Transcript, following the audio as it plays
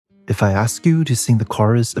If I ask you to sing the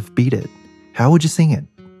chorus of Beat It, how would you sing it?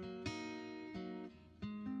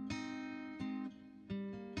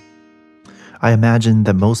 I imagine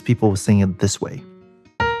that most people will sing it this way.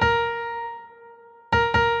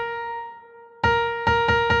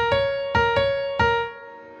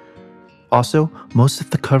 Also, most of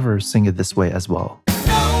the covers sing it this way as well.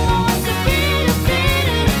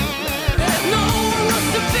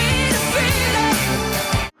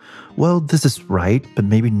 Well, this is right, but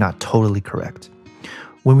maybe not totally correct.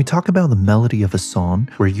 When we talk about the melody of a song,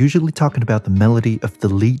 we're usually talking about the melody of the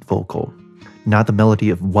lead vocal, not the melody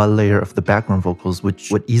of one layer of the background vocals, which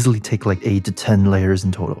would easily take like 8 to 10 layers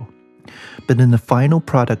in total. But in the final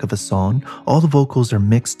product of a song, all the vocals are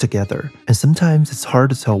mixed together, and sometimes it's hard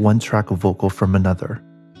to tell one track of vocal from another.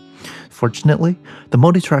 Fortunately, the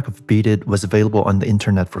multi-track of Beat It was available on the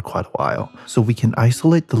internet for quite a while, so we can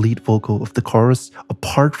isolate the lead vocal of the chorus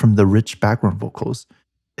apart from the rich background vocals.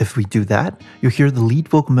 If we do that, you'll hear the lead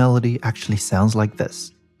vocal melody actually sounds like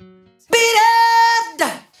this.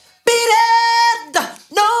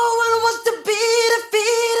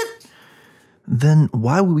 Then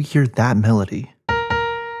why would we hear that melody?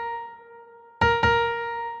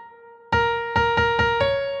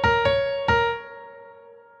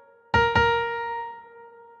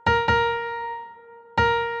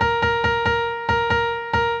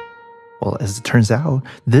 Well, as it turns out,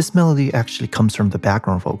 this melody actually comes from the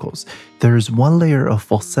background vocals. There is one layer of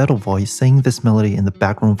falsetto voice singing this melody in the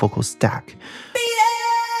background vocal stack.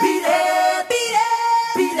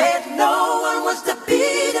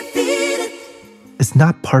 It's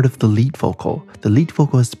not part of the lead vocal. The lead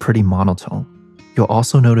vocal is pretty monotone. You'll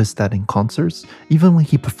also notice that in concerts, even when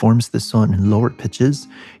he performs this song in lower pitches,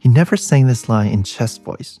 he never sang this line in chest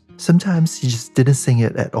voice. Sometimes he just didn't sing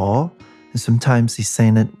it at all, and sometimes he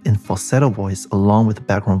sang it in falsetto voice along with the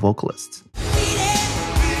background vocalists.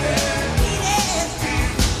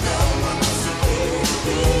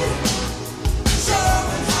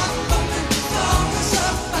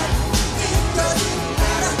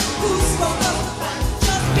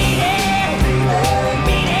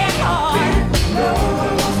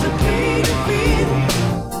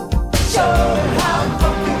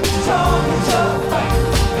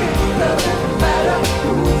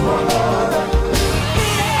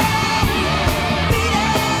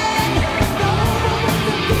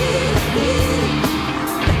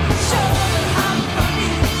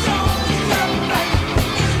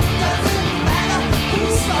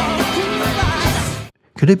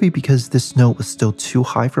 Could it be because this note was still too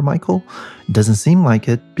high for Michael? Doesn't seem like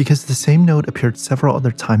it, because the same note appeared several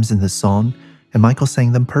other times in this song, and Michael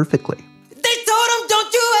sang them perfectly. They told him,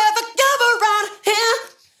 don't you ever come around here.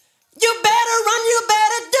 You better run, you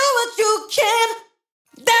better do what you can.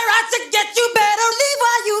 They're out to get you, better leave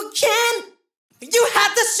while you can. You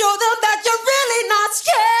have to show them that you're really not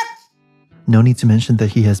scared. No need to mention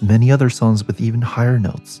that he has many other songs with even higher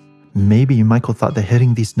notes. Maybe Michael thought that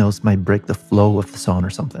hitting these notes might break the flow of the song or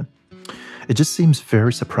something. It just seems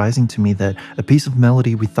very surprising to me that a piece of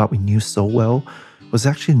melody we thought we knew so well was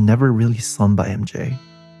actually never really sung by MJ.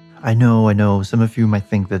 I know, some of you might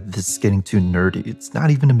think that this is getting too nerdy. It's not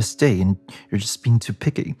even a mistake and you're just being too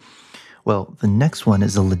picky. Well, the next one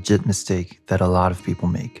is a legit mistake that a lot of people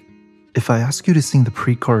make. If I ask you to sing the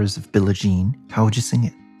pre-chorus of Billie Jean, how would you sing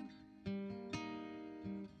it?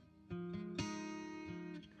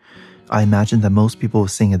 I imagine that most people will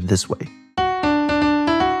sing it this way.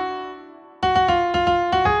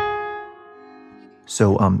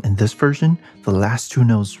 So in this version, the last two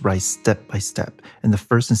notes rise step by step, and the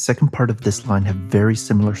first and second part of this line have very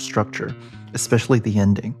similar structure, especially the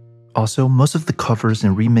ending. Also, most of the covers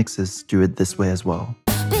and remixes do it this way as well.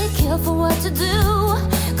 Be careful what to do,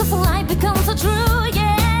 cause the light becomes so true,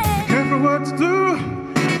 yeah. Be careful what to do,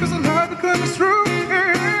 cause the light becomes true,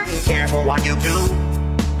 yeah. Be careful what you do,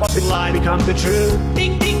 cause the lie becomes the truth.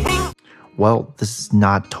 Ding, ding, ding. Well, this is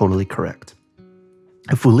not totally correct.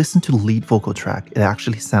 If we listen to the lead vocal track, it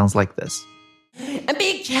actually sounds like this. And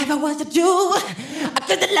be careful what you do,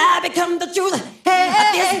 cause the lie becomes the truth.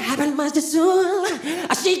 Hey, this happened much too soon.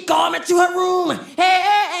 She called me to her room.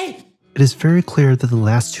 Hey. It is very clear that the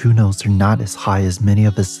last two notes are not as high as many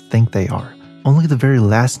of us think they are. Only the very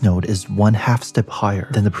last note is 1/2 step higher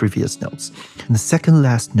than the previous notes, and the second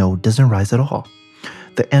last note doesn't rise at all.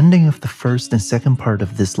 The ending of the first and second part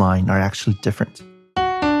of this line are actually different.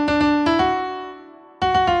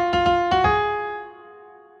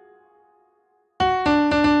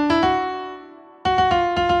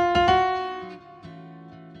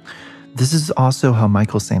 This is also how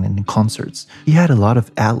Michael sang it in concerts. He had a lot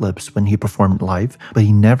of ad-libs when he performed live, but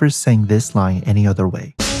he never sang this line any other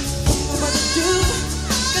way. What you do,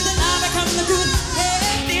 cause the lie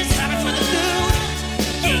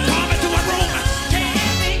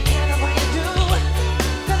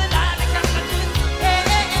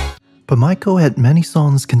But Michael had many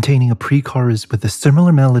songs containing a pre-chorus with a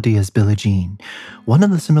similar melody as Billie Jean. One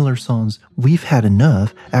of the similar songs, We've Had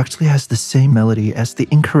Enough, actually has the same melody as the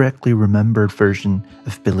incorrectly remembered version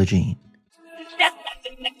of Billie Jean. There's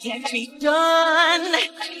nothing that can't be done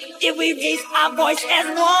if we raise our voice as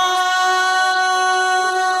one.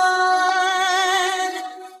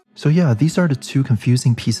 So yeah, these are the two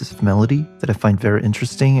confusing pieces of melody that I find very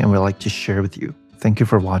interesting and would like to share with you. Thank you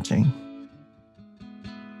for watching.